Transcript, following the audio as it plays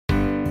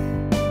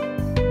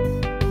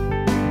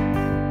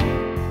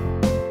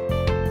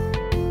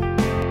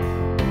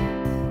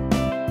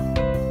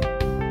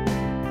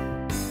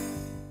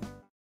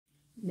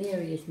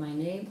43 is my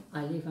name.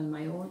 I live on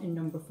my own in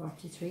number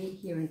 43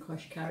 here in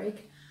Cushcarrick.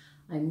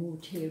 I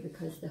moved here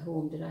because the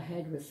home that I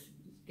had was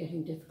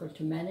getting difficult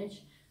to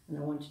manage and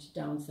I wanted to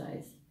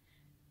downsize.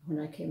 When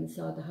I came and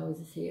saw the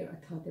houses here, I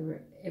thought they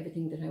were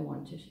everything that I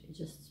wanted. It's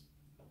just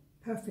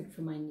perfect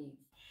for my needs.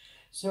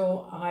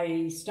 So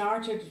I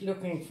started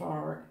looking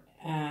for,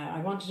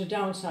 I wanted to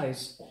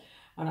downsize,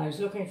 and I was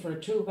looking for a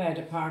 2-bed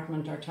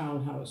apartment or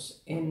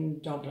townhouse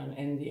in Dublin,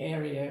 in the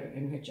area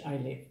in which I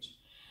lived.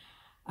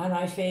 And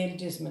I failed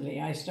dismally.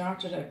 I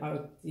started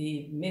about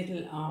the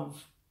middle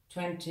of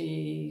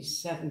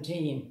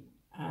 2017,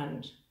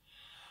 and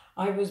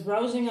I was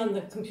browsing on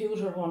the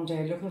computer one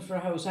day looking for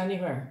a house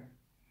anywhere.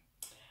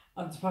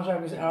 I thought I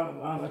was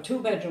a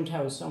 2-bedroom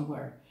house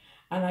somewhere,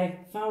 and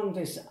I found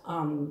this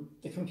on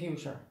the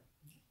computer,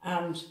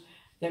 and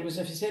there was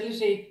a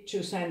facility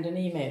to send an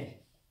email.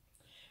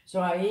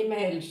 So I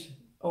emailed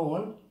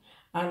Owen,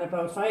 and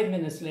about 5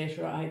 minutes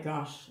later I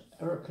got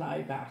a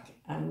reply back,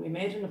 and we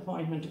made an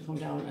appointment to come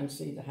down and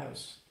see the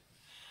house.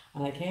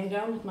 And I came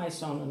down with my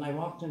son and I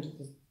walked into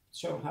the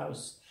show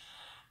house,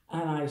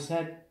 and I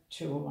said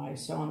to my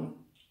son,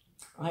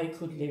 I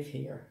could live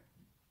here.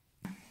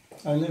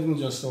 I lived in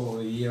just over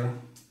a year,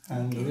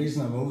 and the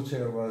reason I moved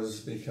here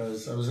was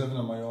because I was living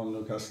on my own in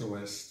Newcastle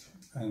West,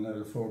 and I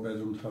had a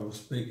 4-bedroom house,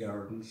 big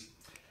gardens.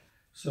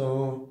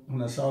 So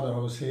when I saw the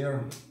house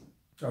here,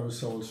 I was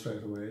sold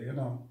straight away, you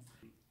know.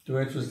 The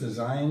way it was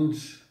designed,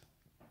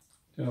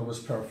 you know, was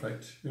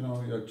perfect. You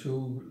know, you have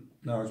 2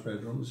 large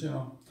bedrooms, you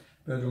know.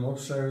 Bedroom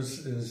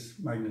upstairs is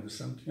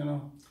magnificent, you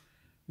know.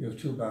 You have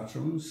 2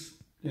 bathrooms,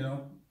 you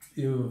know.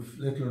 You have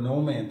little or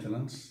no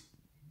maintenance.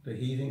 The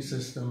heating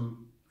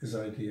system is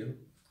ideal.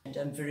 And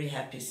I'm very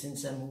happy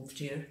since I moved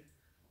here.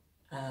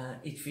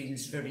 It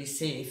feels very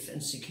safe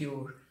and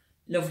secure.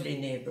 Lovely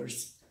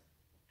neighbours,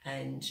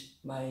 and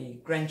my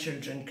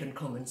grandchildren can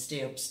come and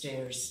stay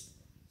upstairs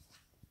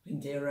when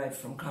they arrive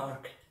from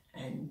Cork,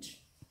 and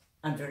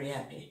I'm very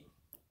happy.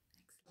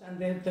 And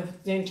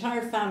the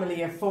entire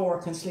family of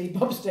 4 can sleep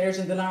upstairs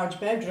in the large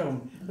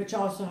bedroom, which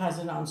also has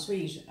an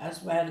ensuite,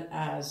 as well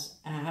as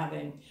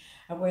having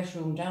a wet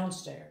room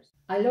downstairs.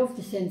 I love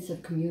the sense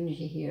of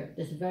community here.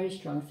 There's a very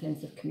strong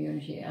sense of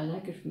community. I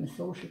like it from a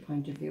social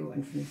point of view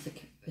and from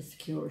a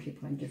security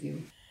point of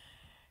view.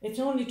 It's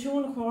only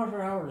 2.25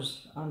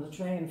 hours on the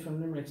train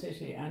from Limerick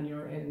City, and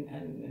you're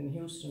in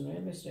Houston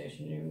railway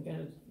station. You can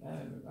get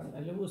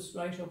a Lewis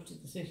right up to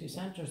the city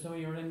centre, so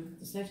you're in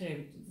the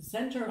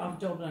centre of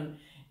Dublin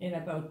in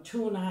about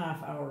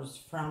 2.5 hours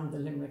from the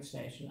Limerick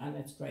station, and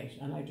it's great,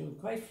 and I do it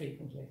quite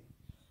frequently.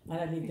 And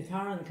I leave the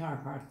car in the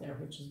car park there,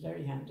 which is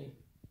very handy.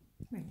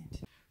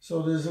 Brilliant.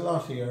 So there's a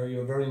lot here.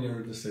 You're very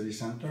near the city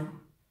centre.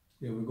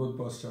 You have a good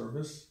bus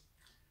service,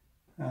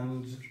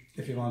 and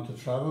if you want to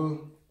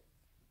travel,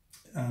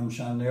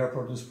 Shannon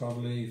Airport is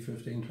probably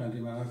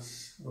 15-20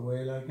 minutes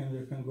away, like, and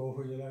you can go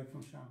where you like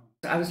from Shannon.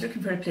 I was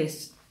looking for a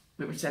place.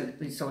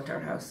 We sold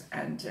our house,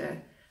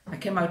 and I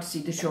came out to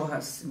see the show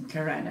house in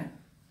Clarana,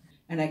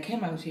 and I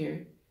came out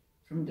here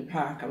from the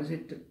park. I was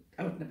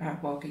out in the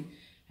park walking.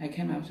 I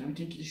came out and went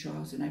into the show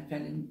house, and I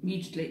fell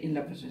immediately in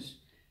love with it,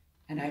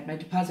 and I had my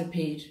deposit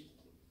paid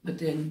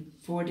within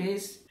 4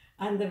 days.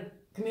 And the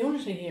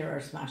community here are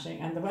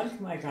smashing, and the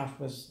welcome I got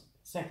was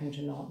second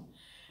to none.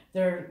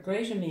 There are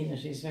great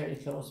amenities very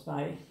close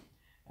by,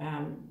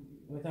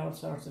 with all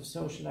sorts of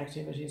social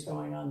activities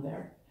going on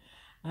there.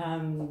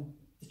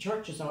 The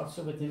church is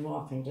also within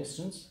walking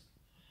distance.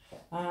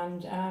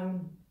 And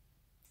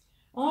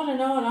all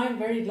in all, I'm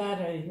very glad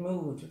I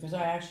moved, because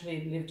I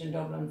actually lived in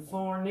Dublin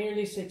for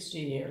nearly 60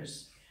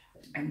 years.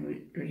 And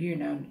we're here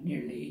now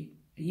nearly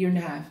a year and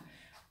a half.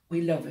 We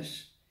love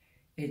it.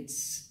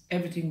 It's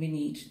everything we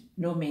need.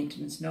 No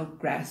maintenance, no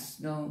grass,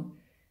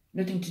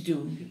 nothing to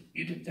do.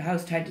 You do the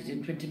house tidied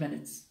in 20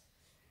 minutes,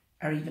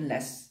 or even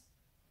less.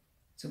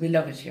 So we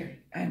love it here,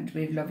 and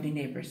we have lovely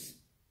neighbours.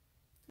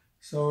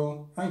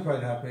 So I'm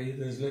quite happy.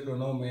 There's little or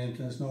no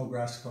maintenance, no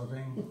grass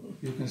cutting.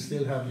 You can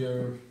still have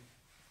your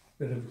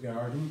bit of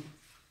garden,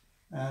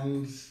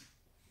 and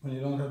when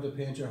you don't have to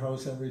paint your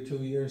house every 2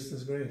 years,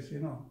 that's great, you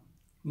know.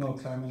 No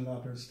climbing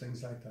ladders,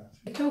 things like that.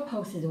 The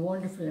clubhouse is a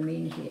wonderful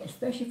amenity,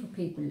 especially for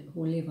people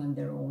who live on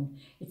their own.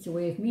 It's a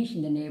way of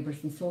meeting the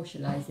neighbours and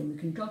socialising. We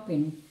can drop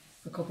in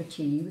for a cup of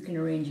tea. We can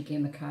arrange a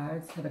game of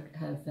cards, have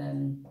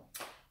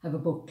a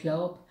book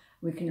club.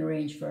 We can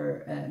arrange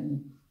for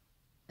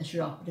a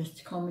chiropodist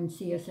to come and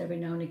see us every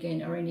now and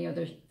again, or any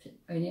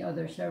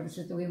other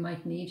services that we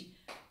might need.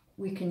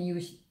 We can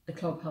use the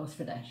clubhouse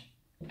for that.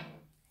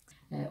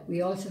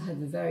 We also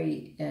have a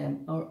very,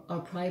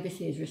 our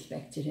privacy is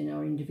respected in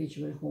our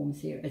individual homes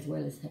here, as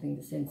well as having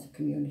the sense of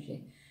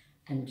community.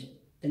 And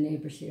the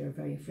neighbours here are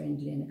very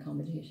friendly and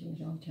accommodating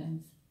at all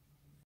times.